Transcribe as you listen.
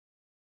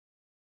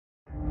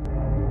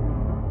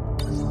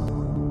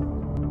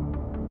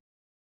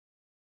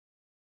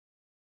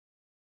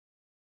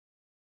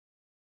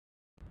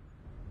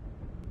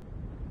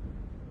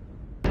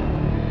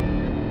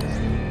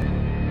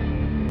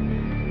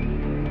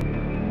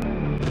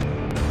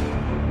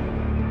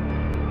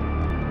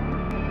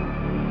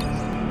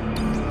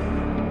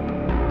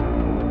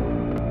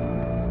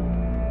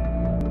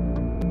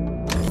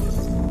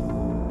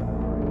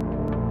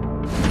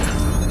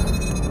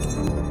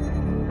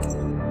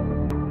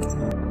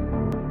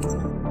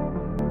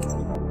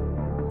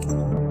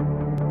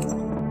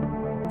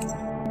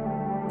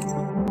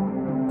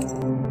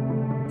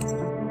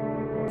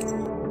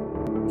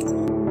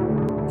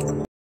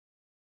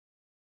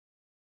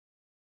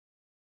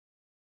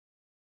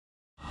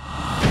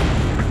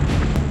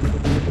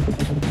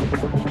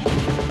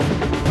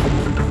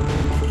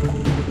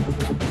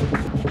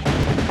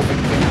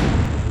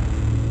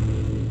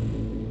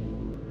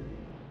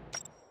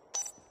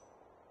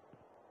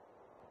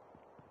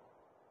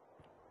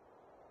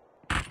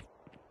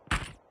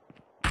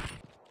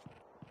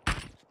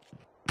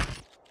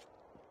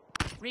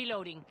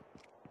Reloading.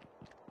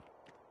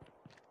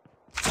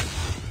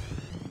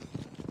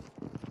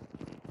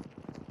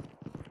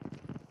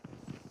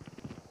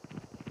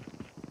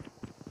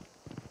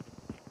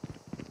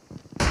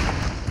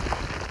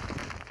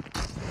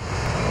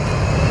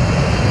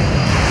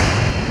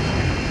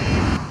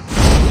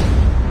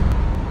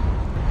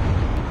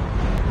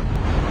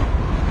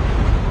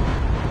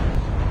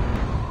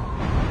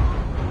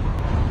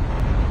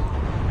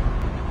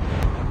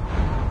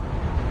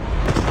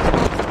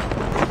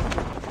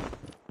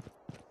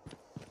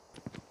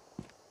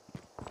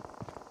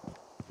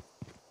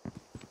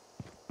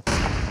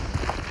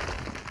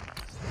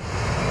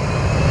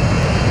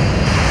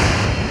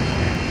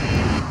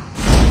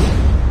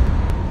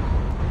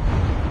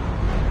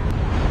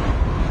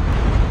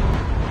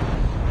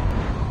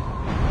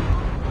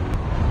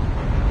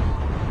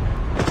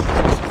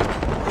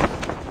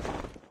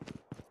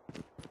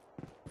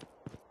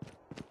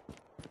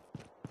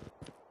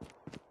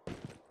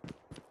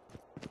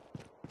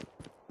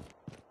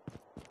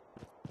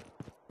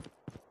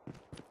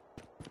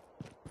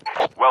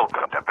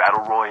 Welcome to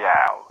Battle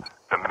Royale.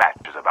 The match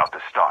is about to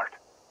start.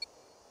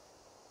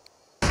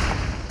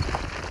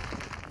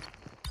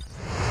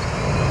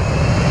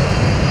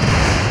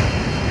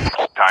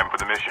 Time for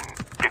the mission.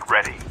 Get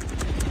ready.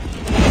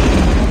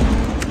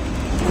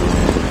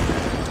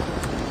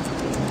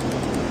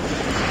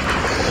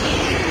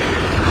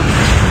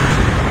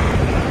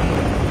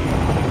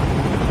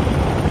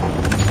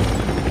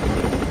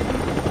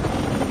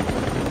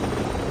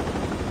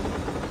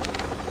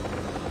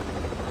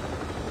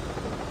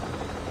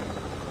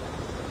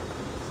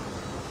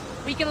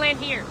 We can land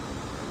here.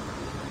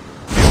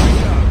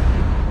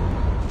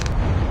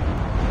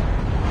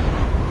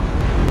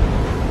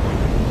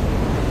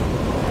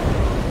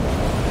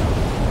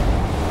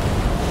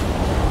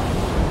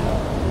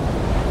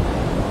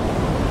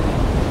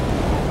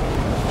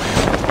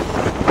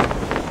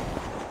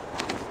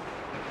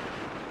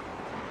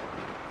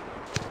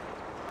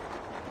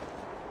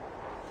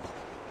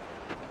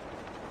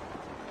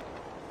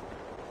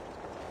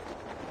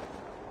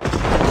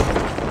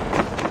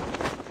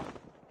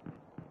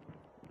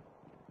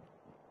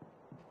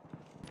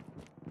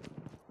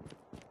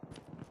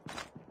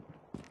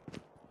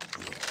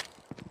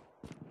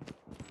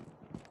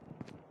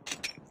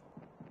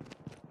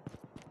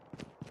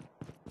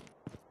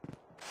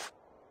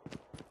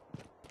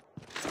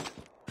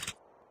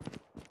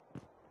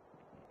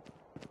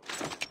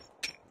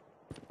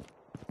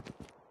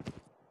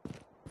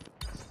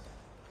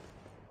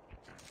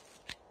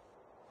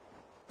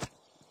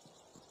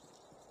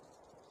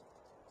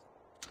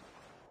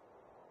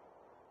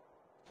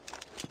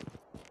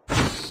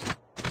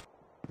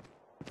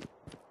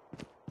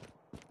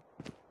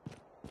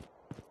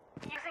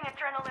 Using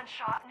adrenaline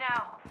shot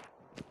now.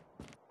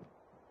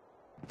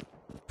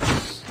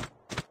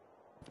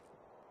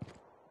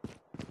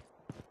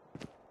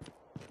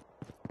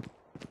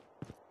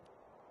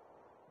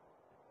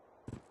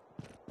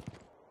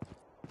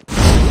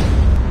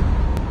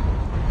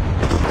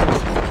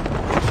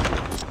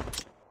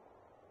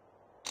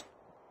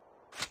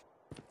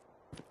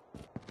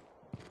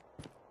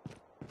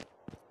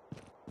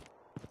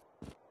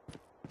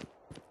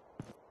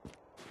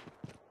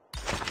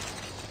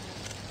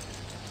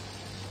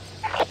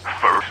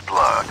 First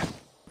blood.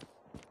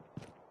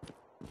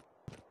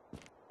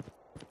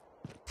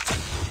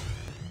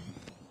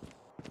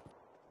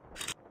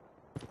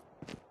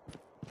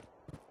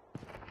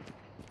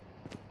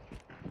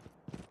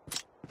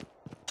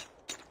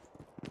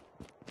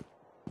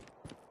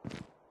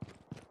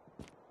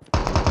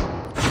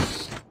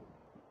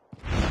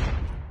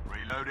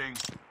 Reloading.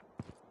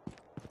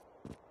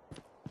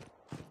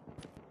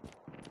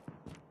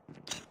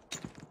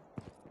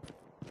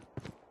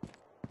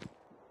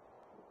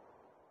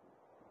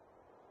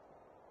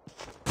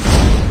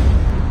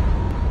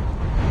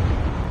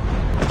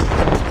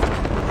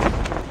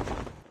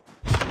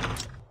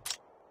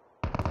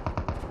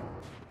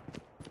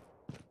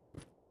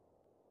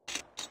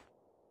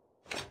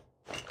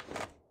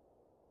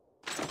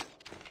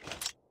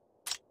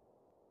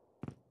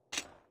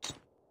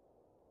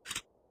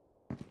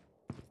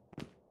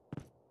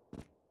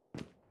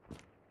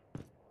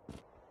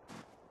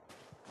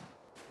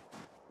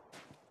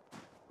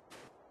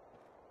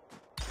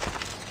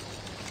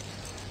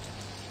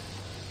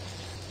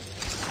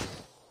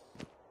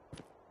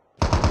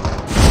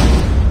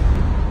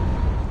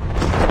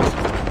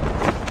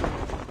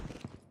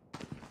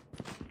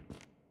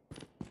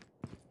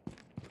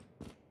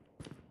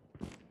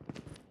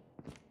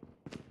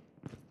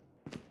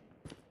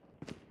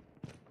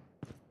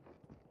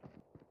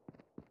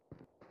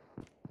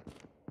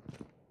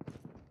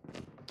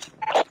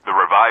 The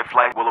revived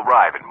flight will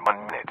arrive in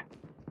 1 minute.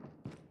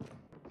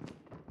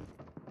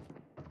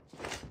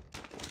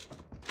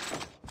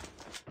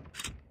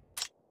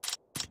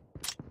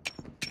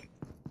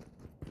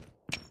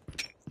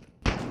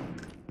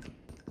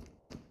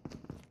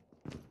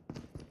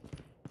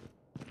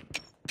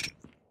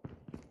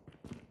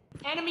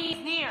 Enemy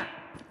is near.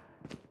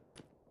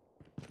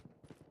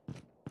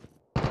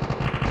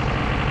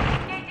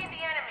 Engaging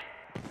the enemy.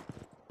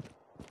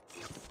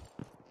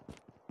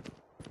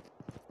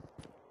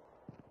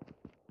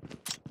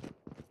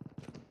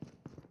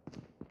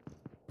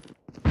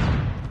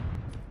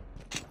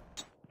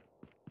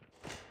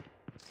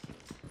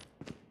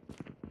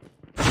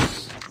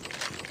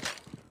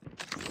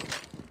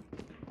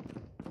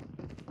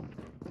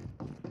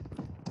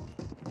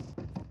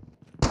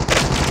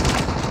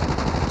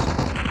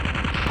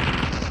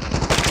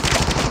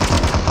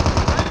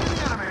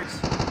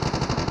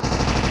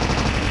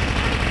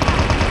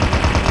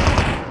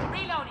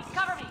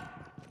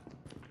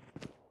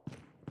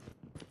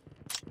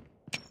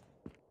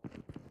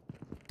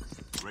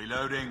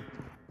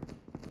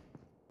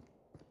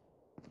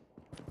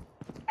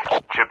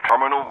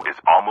 terminal is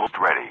almost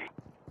ready.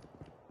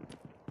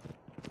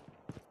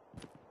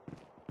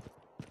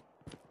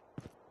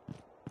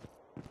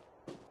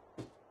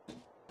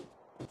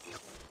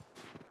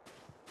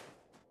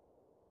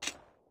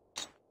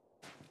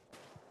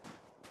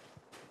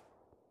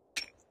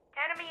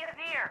 Enemy is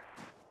near.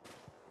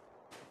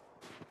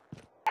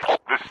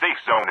 The safe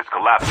zone is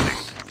collapsing.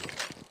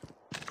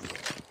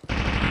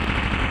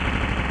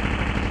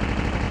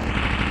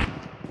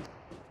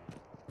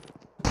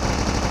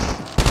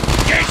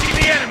 Engaging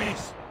the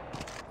enemies!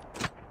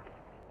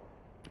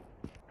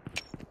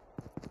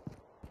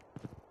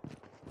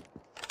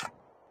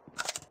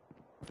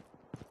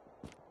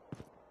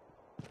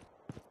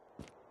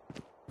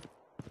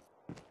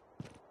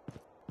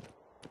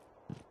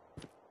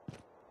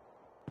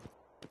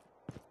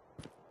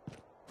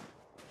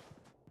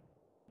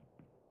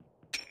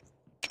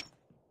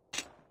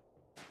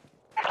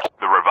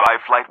 The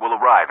revived flight will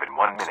arrive in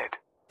 1 minute.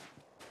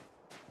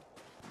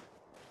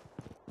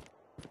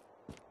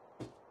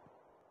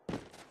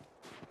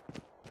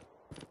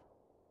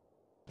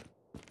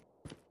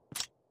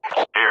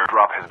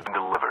 Airdrop has been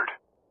delivered.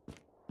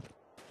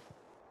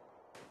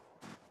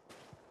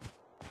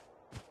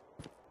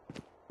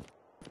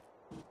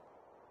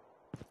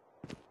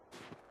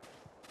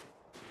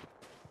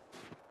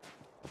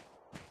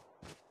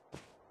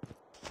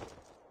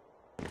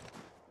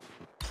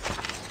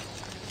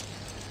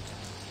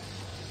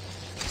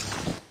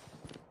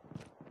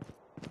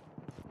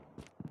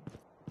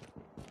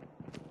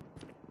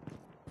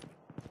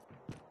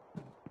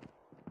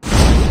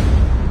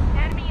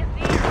 Enemy is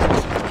near.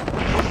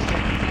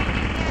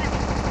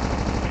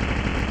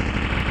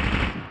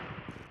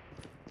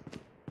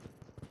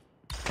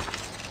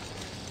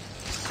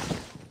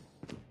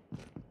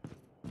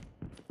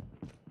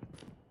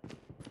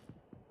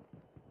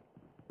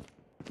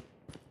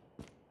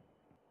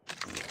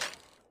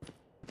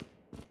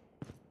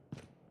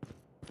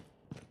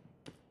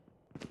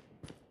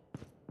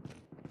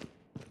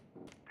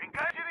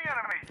 Engaging the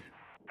enemies.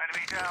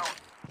 Enemy down.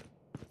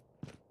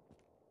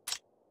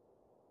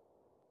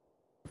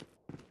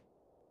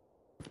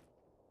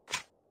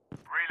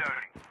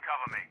 Reloading.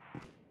 Cover me.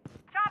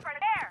 Chopper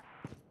there.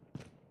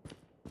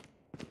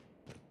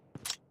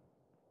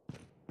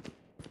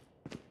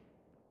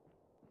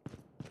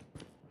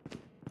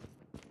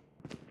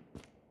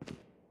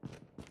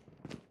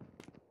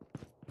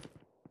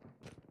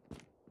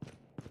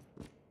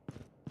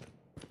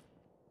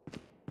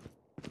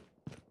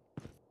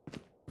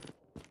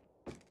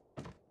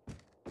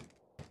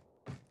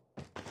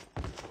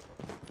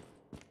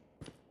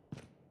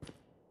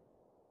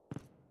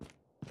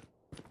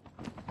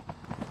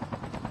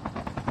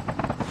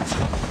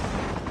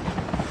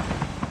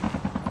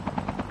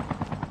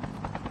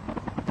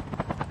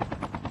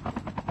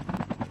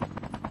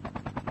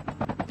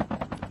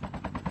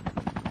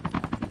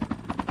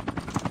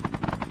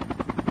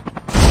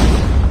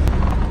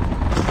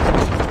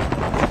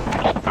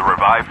 The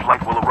revived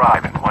flight will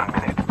arrive in 1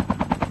 minute.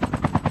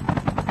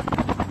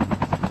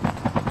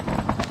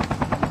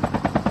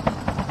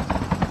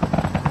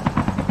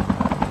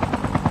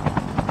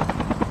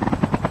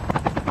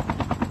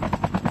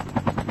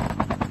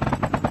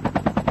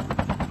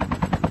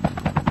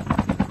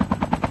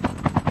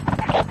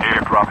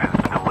 Airdrop has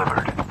been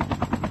delivered.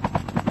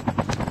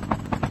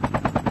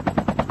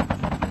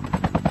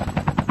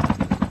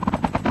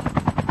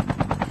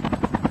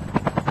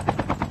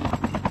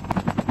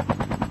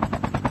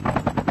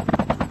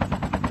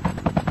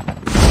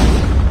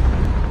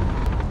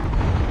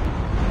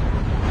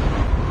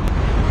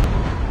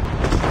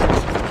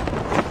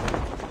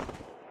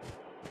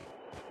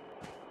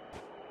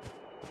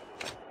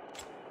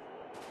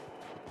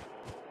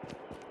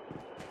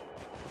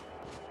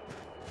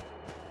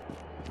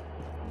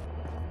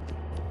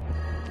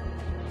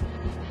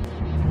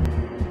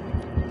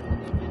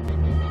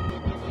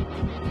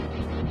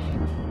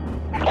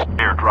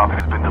 Airdrop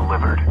has been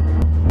delivered.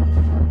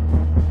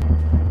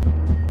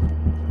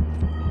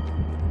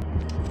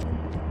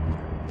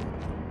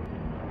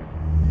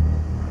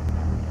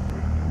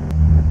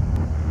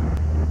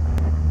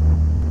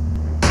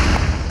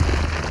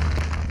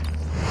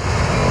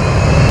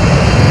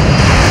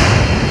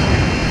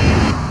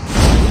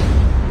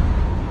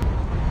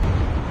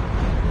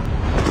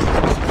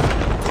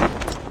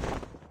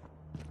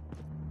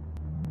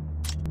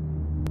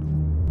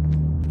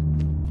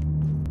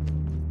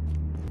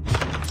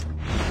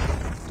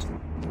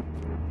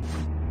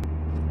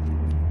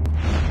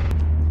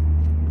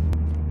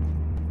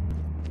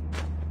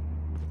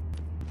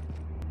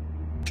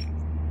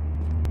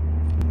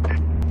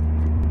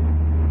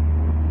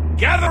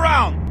 Gather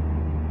round!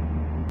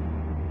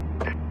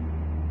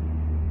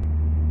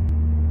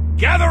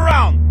 Gather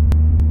round!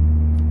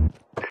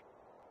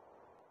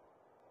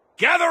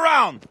 Gather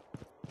round!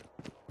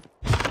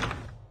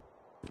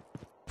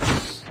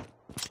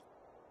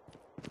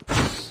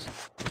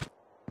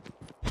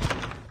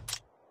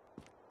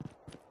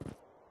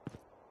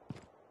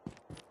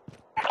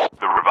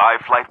 The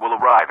revived flight will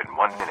arrive in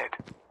 1 minute.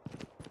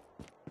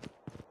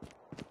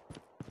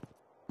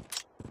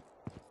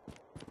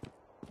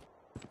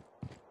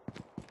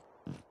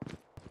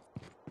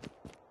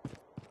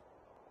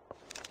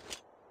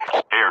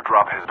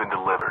 Airdrop has been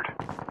delivered.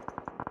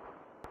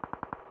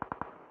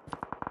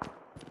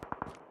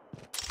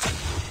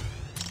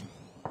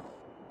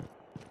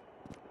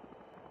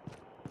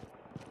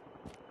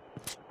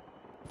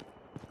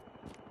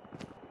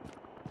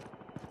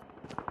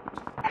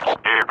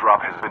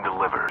 Airdrop has been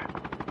delivered.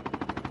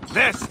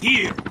 Vest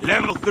here,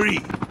 level 3.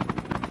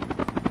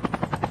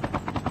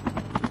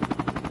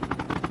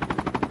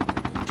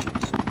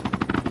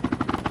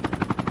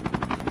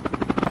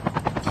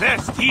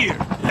 Vest here,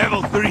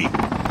 level 3.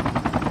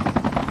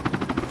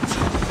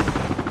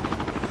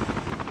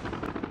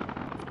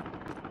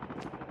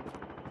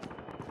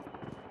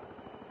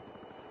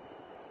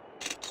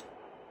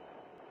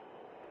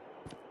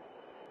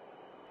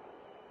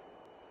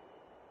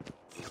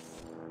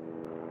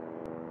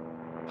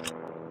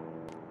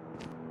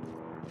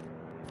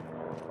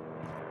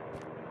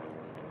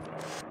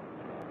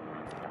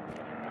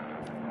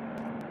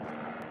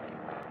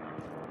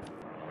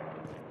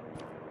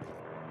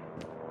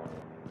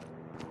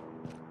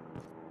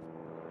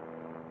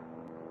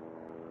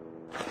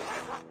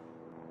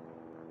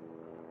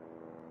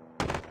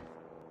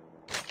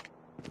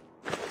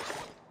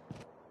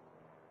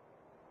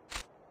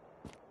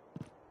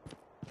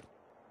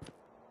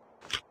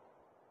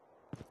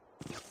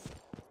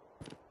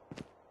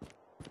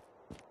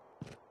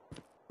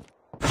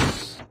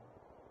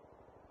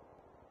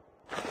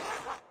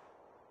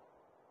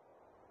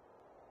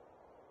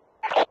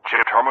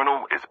 Chip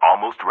terminal is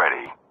almost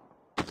ready.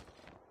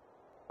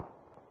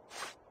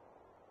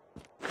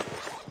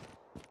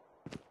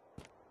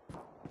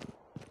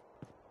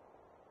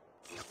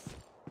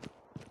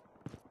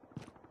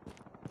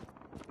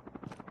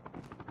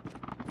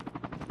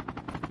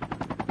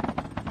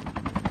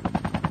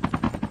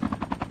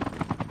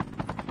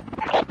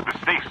 The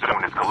safe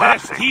zone is Vest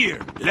collapsing. here,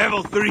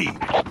 level 3.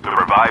 The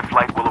revived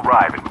flight will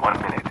arrive in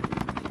 1 minute.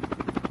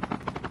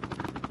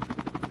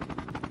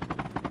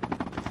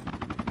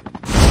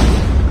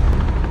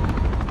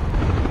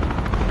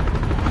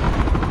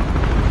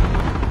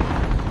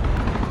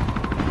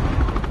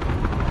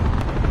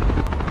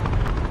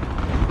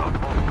 A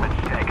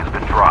full-fledged tank has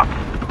been dropped.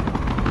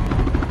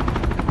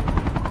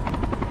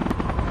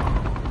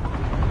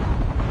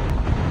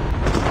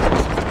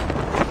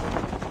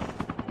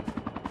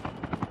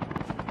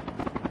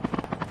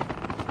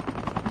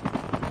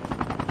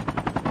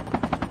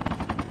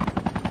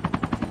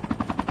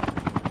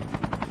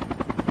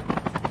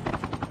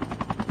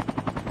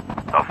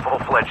 A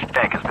full-fledged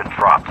tank has been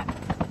dropped.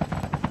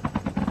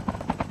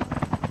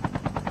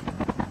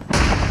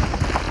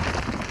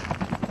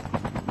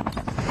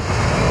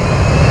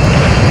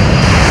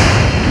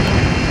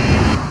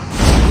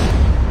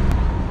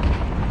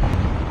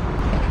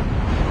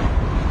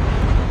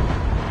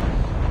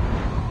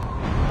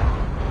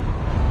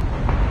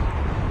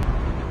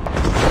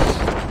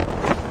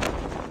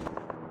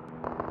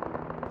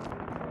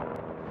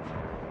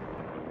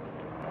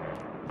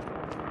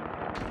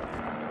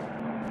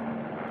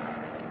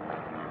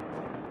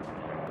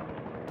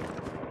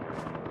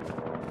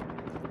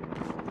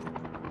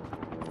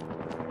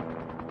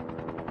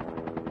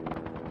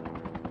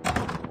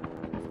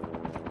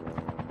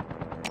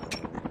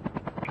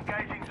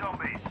 Engaging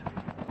zombies.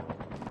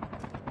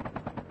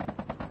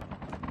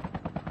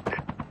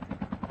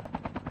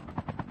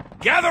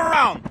 Gather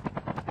around!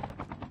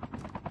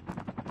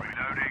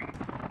 Reloading.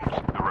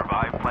 The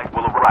revived flight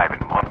will arrive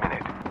in 1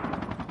 minute.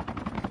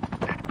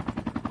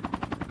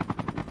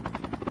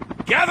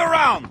 Gather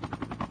around!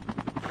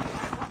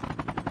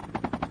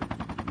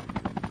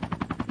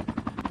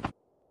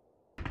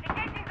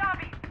 Engaging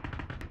zombies.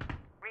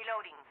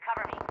 Reloading.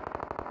 Cover me.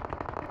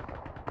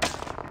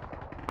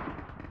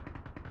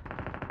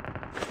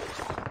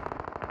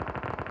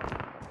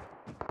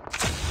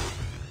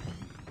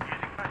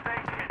 Using first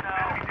aid kit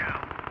now. Enemy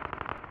down.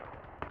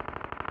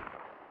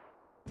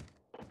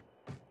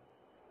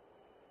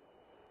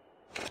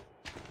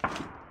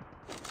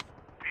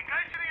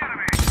 Engaging the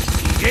enemy.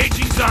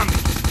 Engaging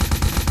zombies.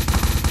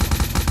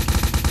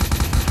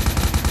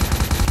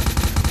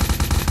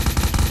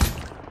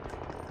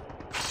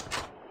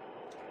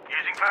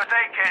 Using first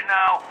aid kit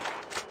now.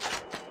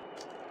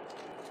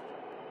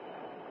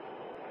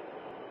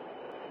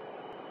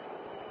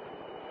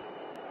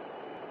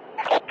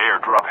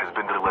 Airdrop has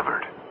been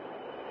delivered.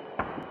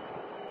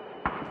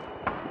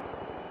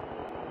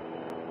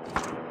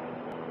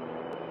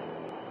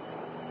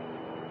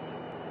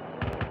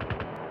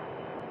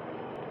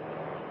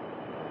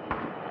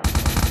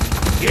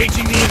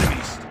 Engaging the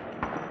enemies.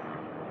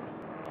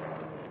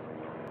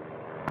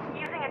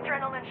 Using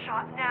adrenaline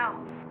shot now.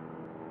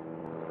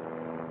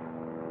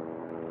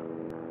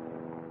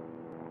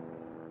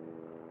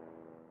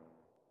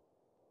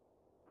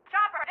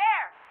 Chopper,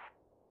 there!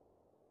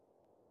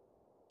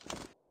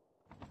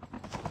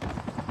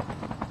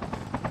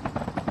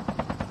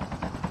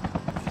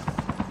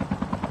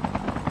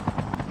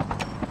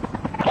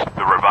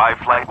 The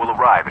revived flight will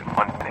arrive in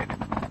 1 minute.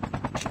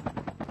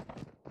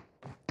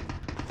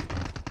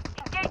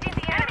 Engaging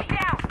the enemy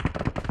down!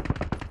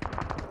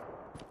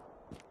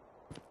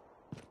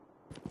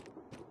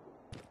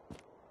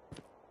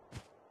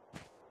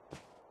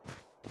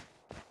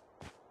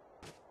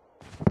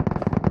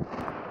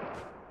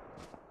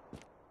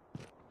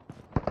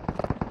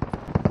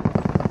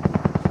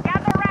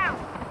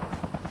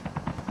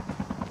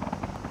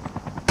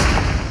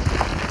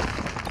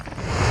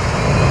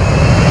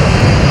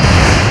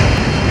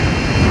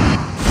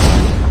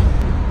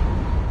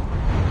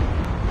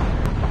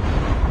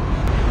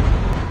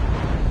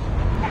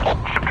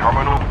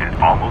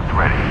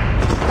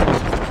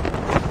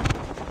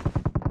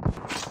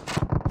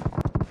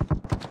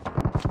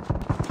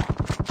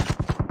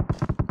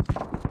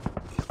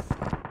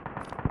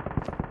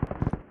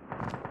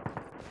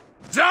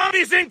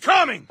 Zombies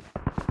incoming!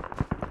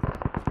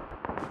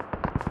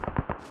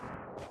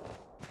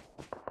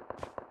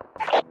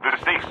 The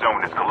safe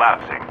zone is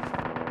collapsing.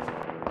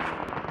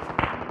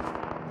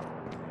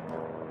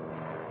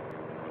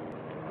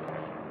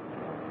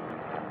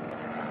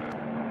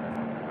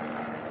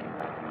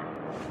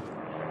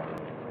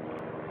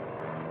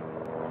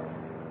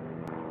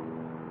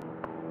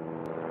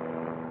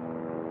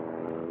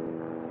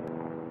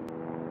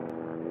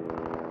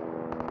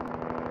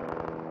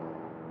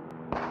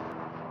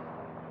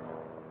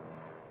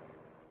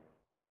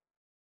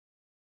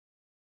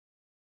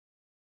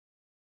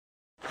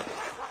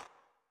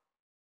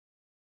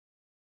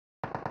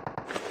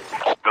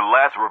 The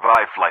last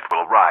revive flight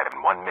will arrive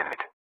in 1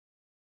 minute.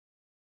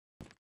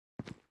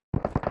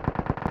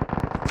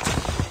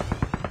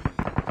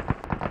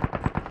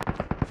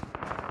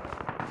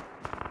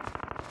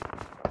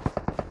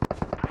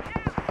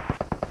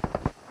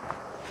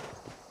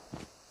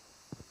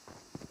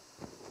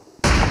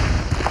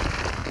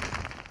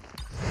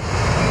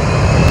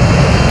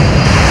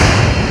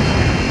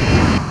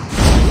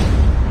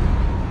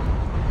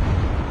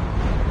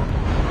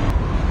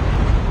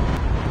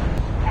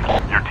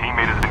 Your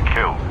teammate has been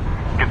killed.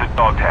 Get the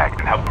dog tagged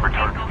and help them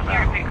return to the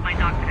battle. my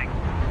dog tag.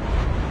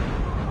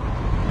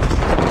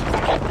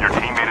 Your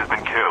teammate has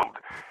been killed.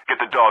 Get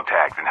the dog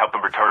tags and help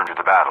them return to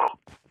the battle.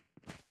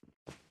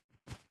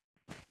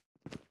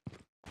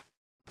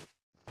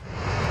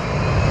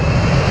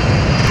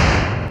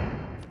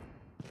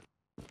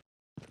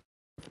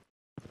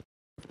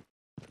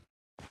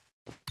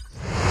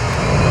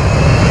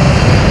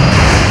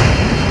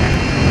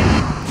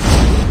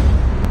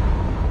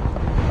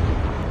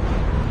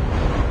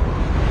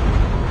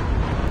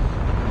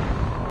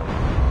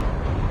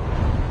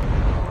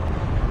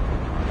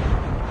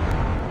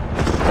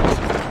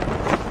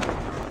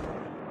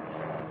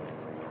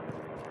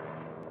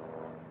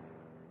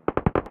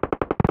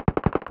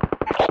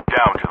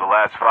 Down to the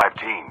last 5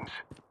 teams.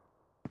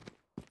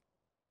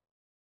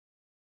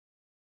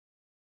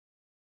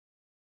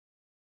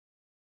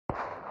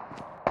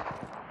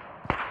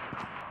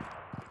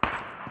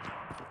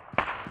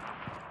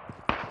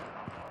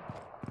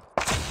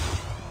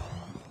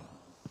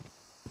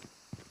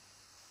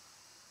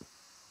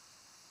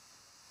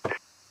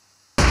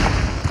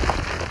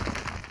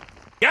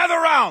 Gather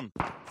round!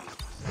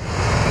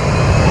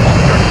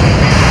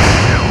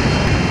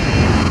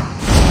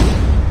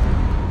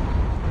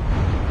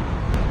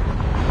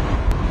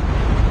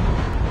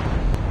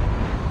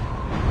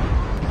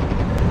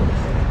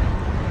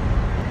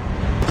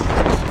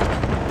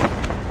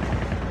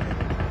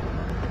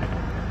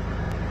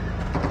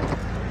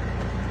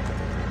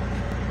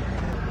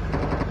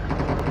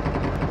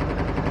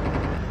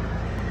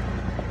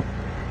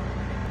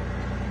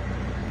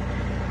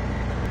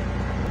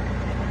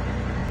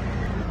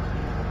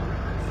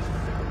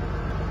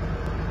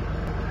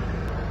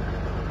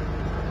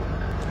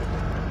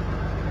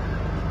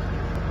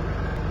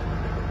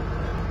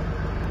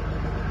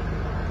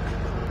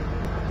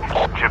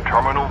 Chip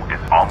terminal is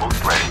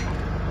almost ready.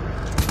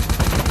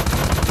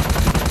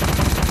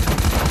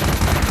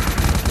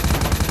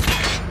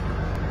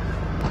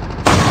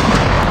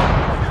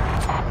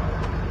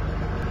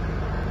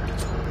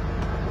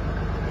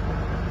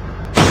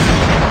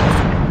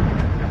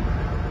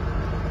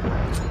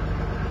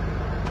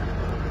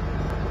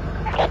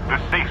 The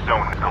safe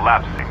zone is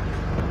collapsing.